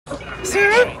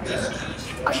Sir,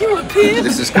 are you a pimp?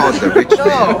 This is called the rich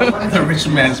man. The rich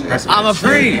man's president. I'm a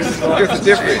priest. Here's the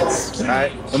difference,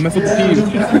 right? Don't mess with the keys.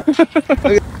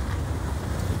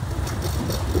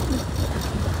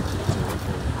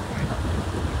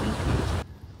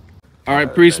 All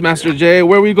right, Priest Master Jay,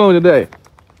 where are we going today?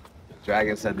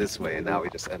 Dragon said this way, and now we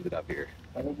just ended up here.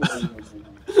 So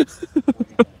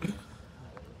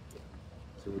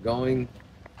we're going.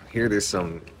 Here there's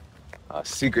some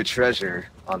secret treasure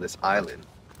on this island.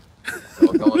 So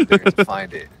we're going there to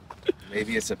find it.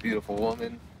 Maybe it's a beautiful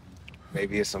woman.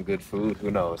 Maybe it's some good food. Who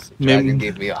knows? Dragon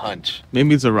gave me a hunch.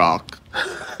 Maybe it's a rock.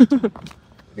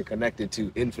 You're connected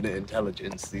to infinite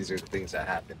intelligence. These are the things that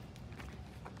happen.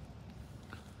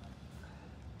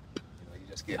 You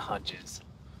just get hunches.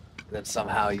 And then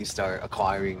somehow you start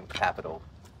acquiring capital.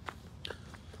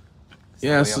 It's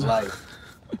Yes. the way of life.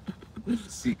 It's a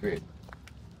secret.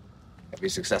 Every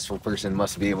successful person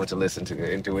must be able to listen to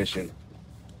their intuition.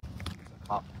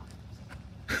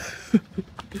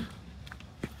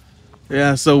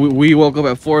 Yeah, so we woke up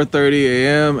at 4:30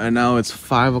 a.m. and now it's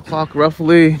 5 o'clock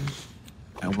roughly,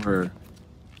 and we're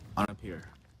on a pier.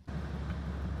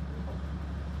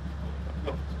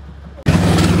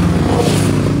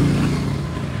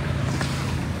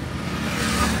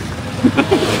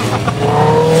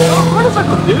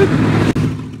 Motorcycle, dude.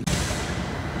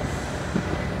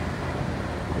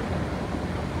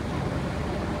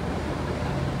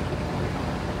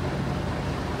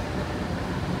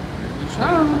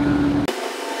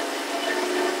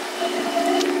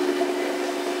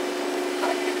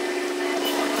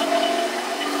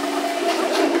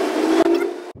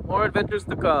 More adventures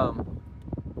to come.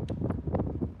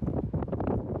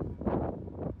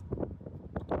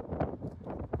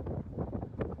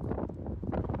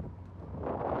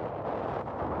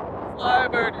 Fly,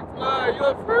 birdie, fly,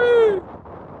 you're free!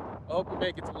 I hope you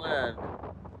make it to land.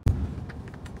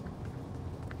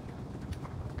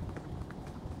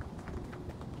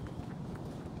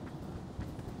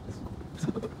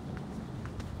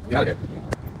 Got it.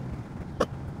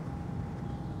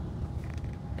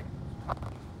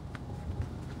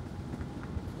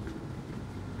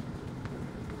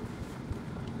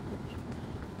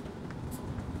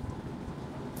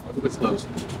 It's closed.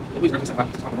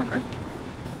 Right?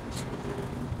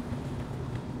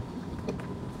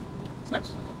 It's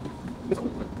nice.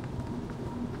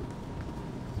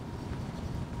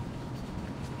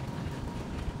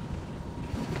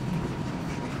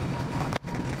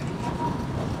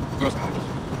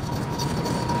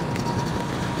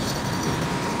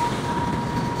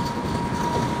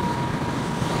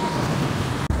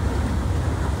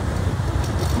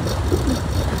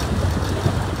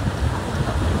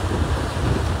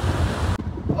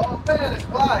 Oh man, it's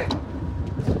Clyde.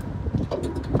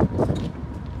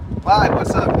 Clyde,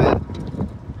 what's up, man?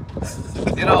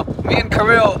 You know, me and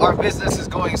Kirill, our business is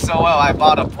going so well, I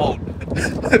bought a boat.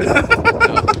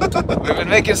 We've been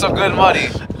making some good money.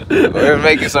 We've been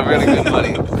making some really good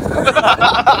money.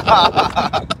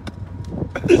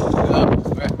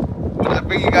 When I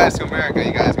bring you guys to America,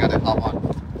 you guys gotta hop on.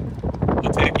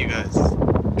 We'll take you guys.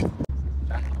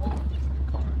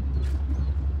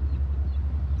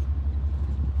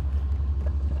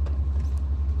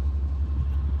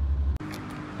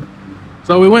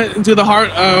 So we went into the heart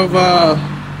of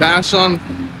Vashon.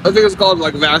 I think it's called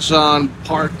like Vashon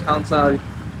Park, townside.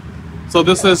 So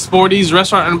this is Sporty's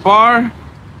Restaurant and Bar.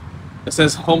 It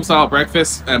says home style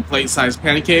breakfast and plate sized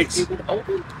pancakes. It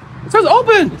says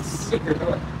open!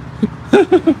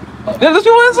 Yeah, let's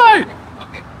go inside!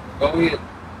 Okay, go in.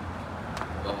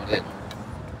 Go in.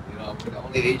 You know, we're the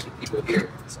only Asian people here,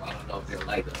 so I don't know if they'll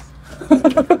like us.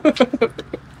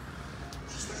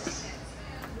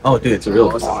 Oh dude, it's a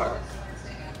real bar.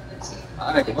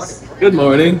 Hi, good morning. Good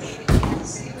morning. Did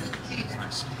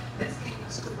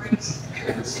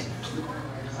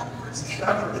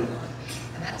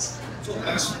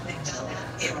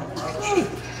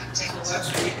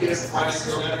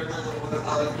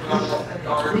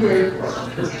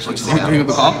you get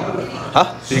the call?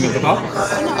 Huh? Did you get the call?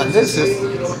 This is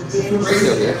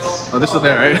radio here. Oh, this is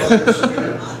there, right?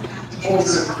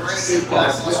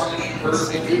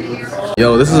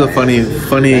 Yo, this is a funny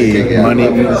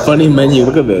menu.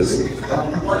 Look at this.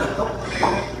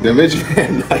 The rich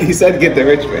man. He said get the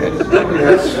rich man.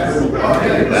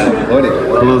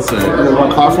 Hello, sir. You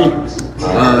want coffee?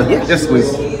 Yes,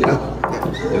 please.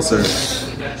 Yes, sir.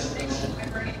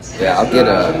 Yeah, I'll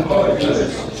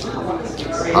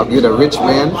get a rich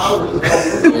man.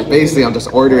 And basically, I'm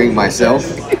just ordering myself.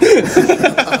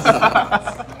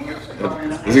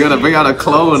 He's gonna bring out a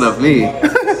clone of me.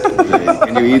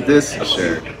 Can you eat this?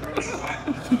 Sure.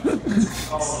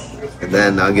 And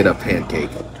And then I'll get a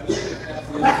pancake.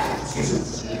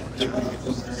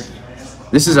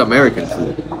 This is American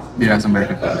food. Yeah, it's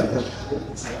American food.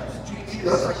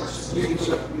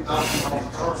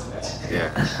 Yeah.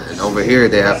 And over here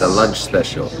they have the lunch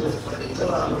special.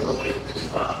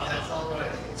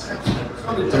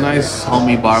 It's a nice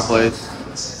homey bar place.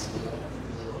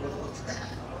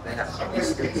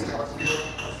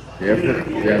 Yeah,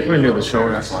 pretty near the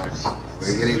shore, that's why.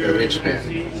 We're getting the rich man.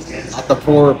 Not the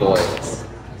poor boy.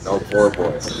 No poor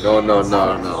boy. No.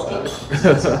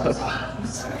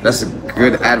 That's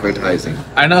good advertising.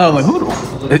 I know, like who?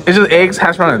 It's just eggs,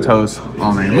 hash brown, and toast.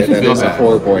 Oh man, Yeah, that is a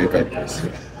poor boy breakfast.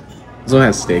 This one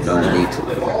has steak on it. Meat.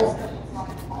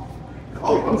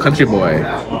 Country boy.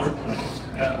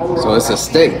 So it's a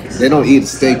steak. They don't eat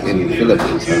steak in the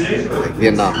Philippines. Huh? Like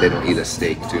Vietnam, they don't eat a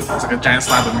steak too. It's like a giant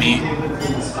slab of meat.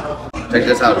 Check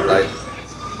this out, right?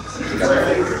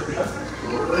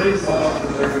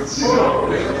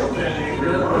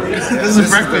 This is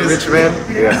breakfast. Rich man?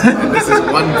 Yeah. And this is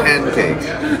one pancake.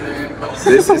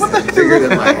 This is bigger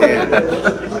than my hand.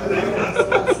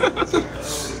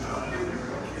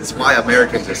 It's why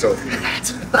Americans are so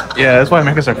fat. Yeah, that's why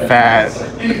Americans are fat.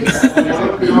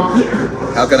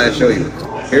 How can I show you?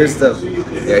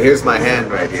 Here's my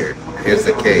hand right here. Here's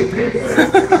the cake.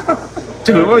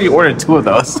 Dude, what you ordered 2 of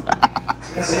those?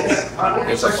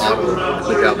 Here's a bottle.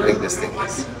 Look how big this thing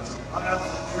is.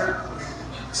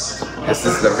 This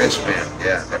is the rich man.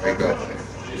 Yeah, there we go.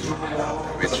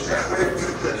 Rich man.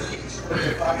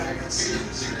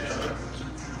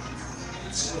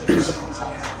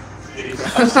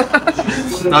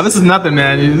 No, this is nothing,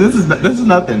 man. This is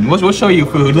nothing. We'll show you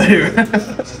food later.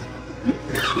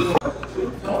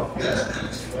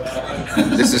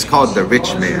 This is called the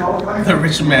rich man. The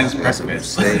rich man's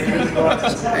breakfast.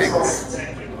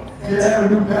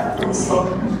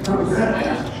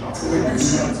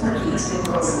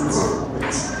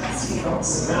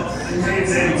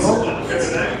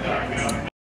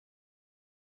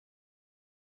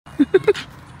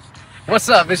 What's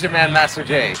up, it's your man Master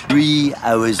J. 3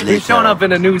 hours later. We've shown up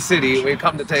in a new city. We've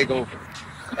come to take over.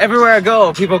 Everywhere I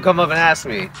go, people come up and ask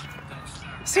me,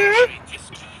 "Sir,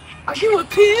 are you a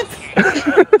pimp?"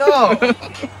 No,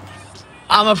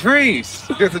 I'm a priest.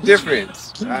 There's a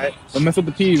difference, right? Don't mess with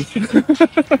the peas. Look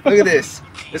at this.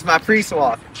 This is my priest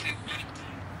walk.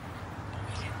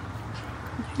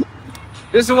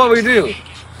 This is what we do.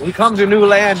 We come to new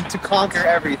land to conquer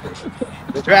everything.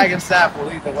 The dragon staff will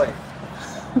lead the way.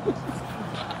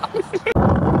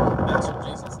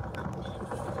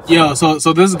 Yo,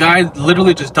 so this guy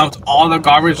literally just dumped all the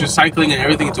garbage, recycling, and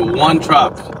everything into one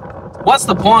truck. What's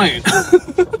the point?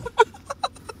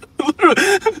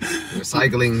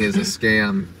 Recycling is a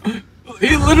scam.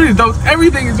 He literally dumped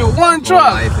everything into one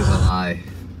truck. Life is a lie.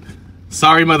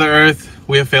 Sorry, Mother Earth,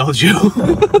 we have failed you.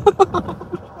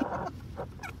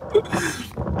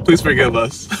 Please forgive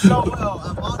us.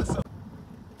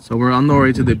 So we're on the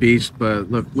way to the beach,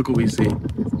 but look what we see.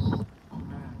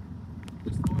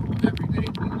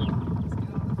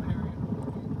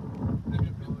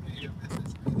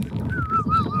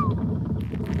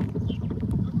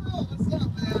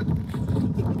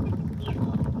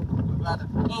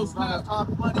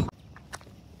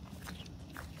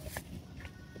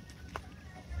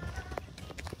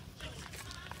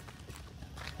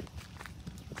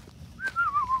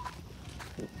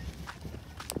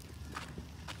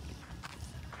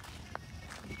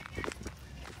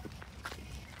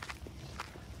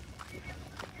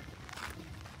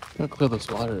 Look how clear this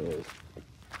water is.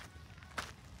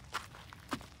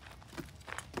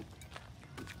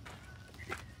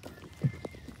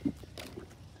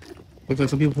 Looks like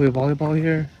some people play volleyball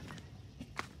here.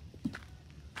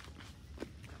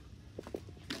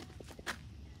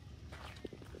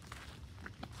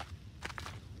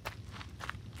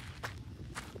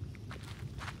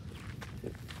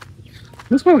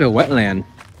 Looks more like a wetland.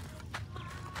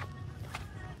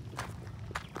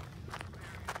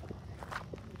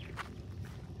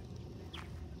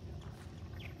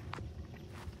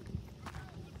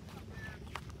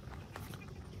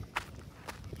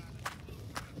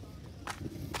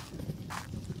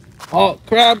 Oh,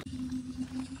 crab!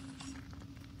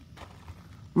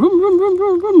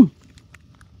 Room.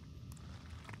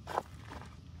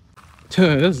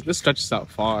 Dude, this stretches out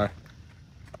far.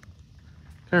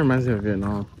 Kind of reminds me of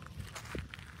Vietnam.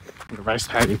 Like a rice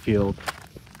paddy field.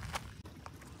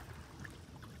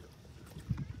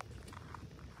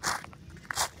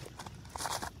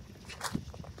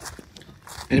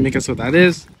 Any guess what that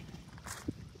is?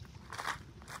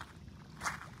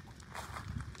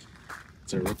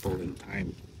 It's a ripple in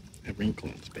time, a wrinkle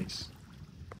in space.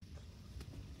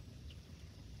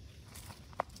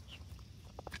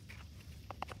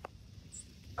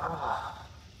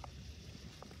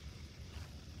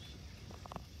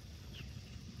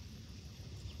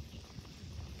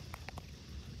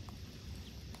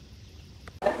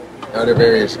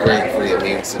 Elderberry is great for the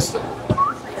immune system.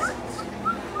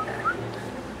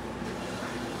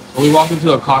 We walked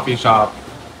into a coffee shop,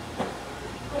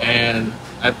 and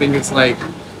I think it's like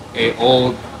a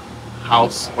old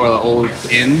house or an old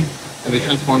inn, and they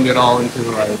transformed it all into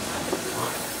like a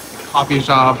coffee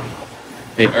shop,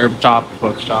 a herb shop,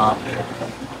 bookshop.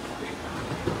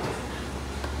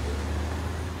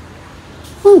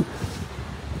 Whew.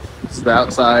 This is the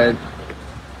outside.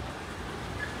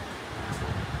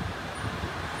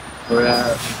 We're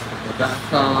at the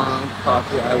Baton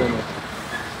Coffee Island.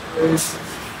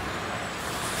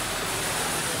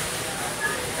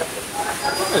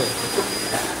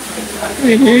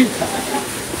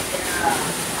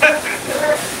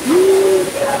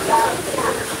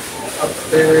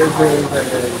 Upstairs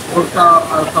is a rooftop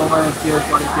of Homeland Field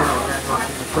 22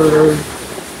 food.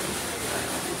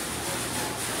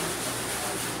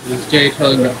 This is Jay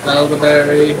trying the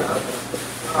elderberry.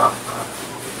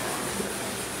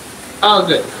 How's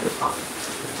it?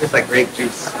 It's like grape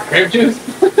juice, Grape juice?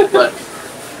 but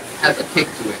has a kick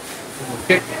to it.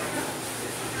 Kick.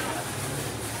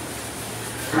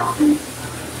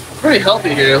 Pretty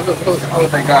healthy here. Look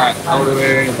what they got.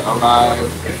 Elderberry, alive.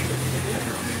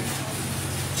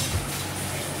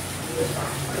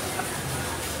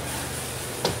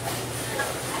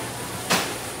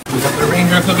 We got the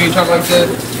Ranger cookie chocolate chip.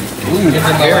 Ooh,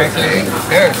 carrot cake.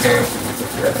 Carrot cake.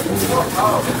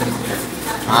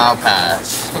 I'll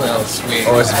pass. Well, sweet.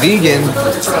 Oh, it's vegan.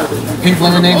 Pink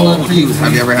lemonade, gluten free.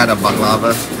 Have you ever had a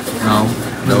baklava? No.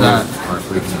 No. What's that? Are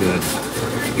freaking good.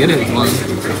 Get it, one.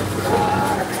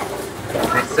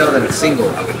 They sell them single.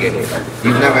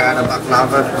 You've never had a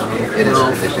baklava? It is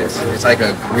delicious. It's like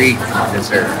a Greek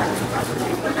dessert.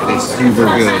 It is super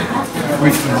good.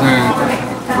 Greek dessert.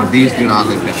 But these do not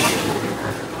look good.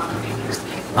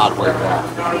 Not worth that.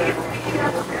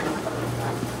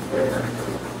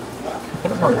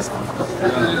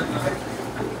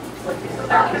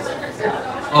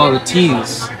 Oh, the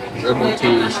teas. Herbal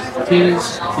teas.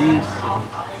 Teas.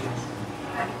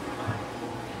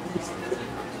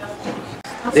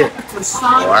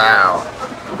 Wow.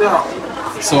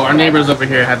 So our neighbors over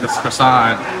here had this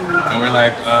croissant, and we're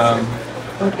like,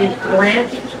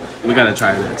 we gotta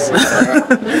try this.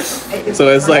 So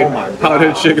it's like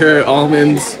powdered sugar,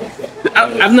 almonds.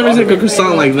 I've never seen a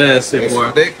croissant like this It's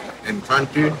before. thick and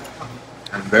crunchy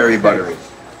and very buttery.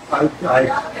 I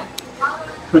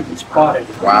couldn't spot it.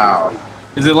 Wow.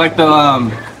 Is it like the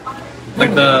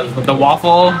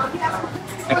waffle,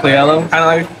 the Clayello, kind of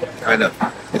like? Kind of.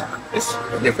 It's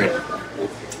different.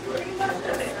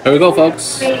 Here we go,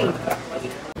 folks. Heading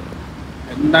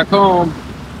back home.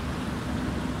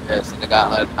 Yes, and I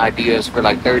got like, ideas for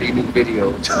like 30 new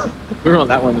videos. We were on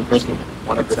that one, the first one.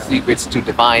 One of the secrets to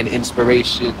divine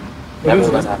inspiration. This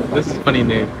is a funny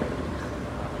name.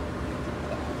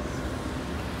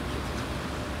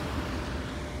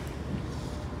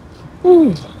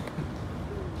 Ooh.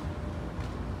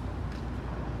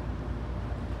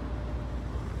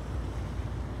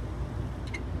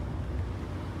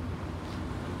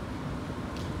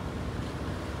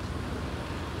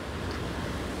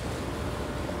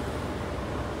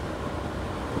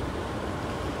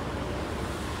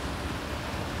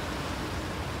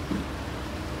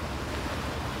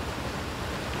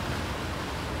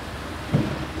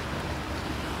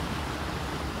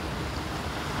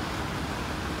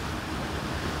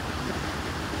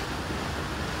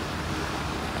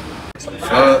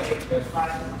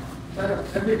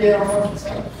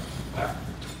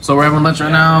 So we're having lunch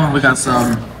right now. We got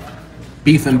some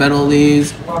beef and betel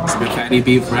leaves. It's like fatty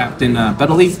beef wrapped in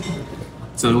betel leaf.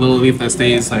 It's a little leaf that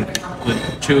stays like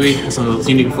chewy, so it's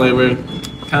unique flavor,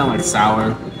 kind of like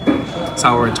sour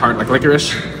and tart, like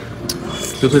licorice.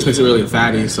 The place makes it really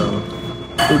fatty, so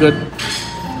we're good.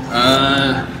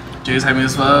 Jay's having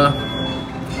his pho,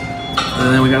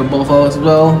 and then we got a bowl pho as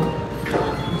well.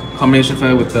 Combination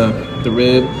pho with the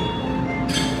rib,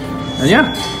 and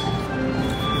yeah.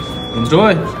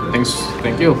 Enjoy.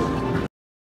 Thank you.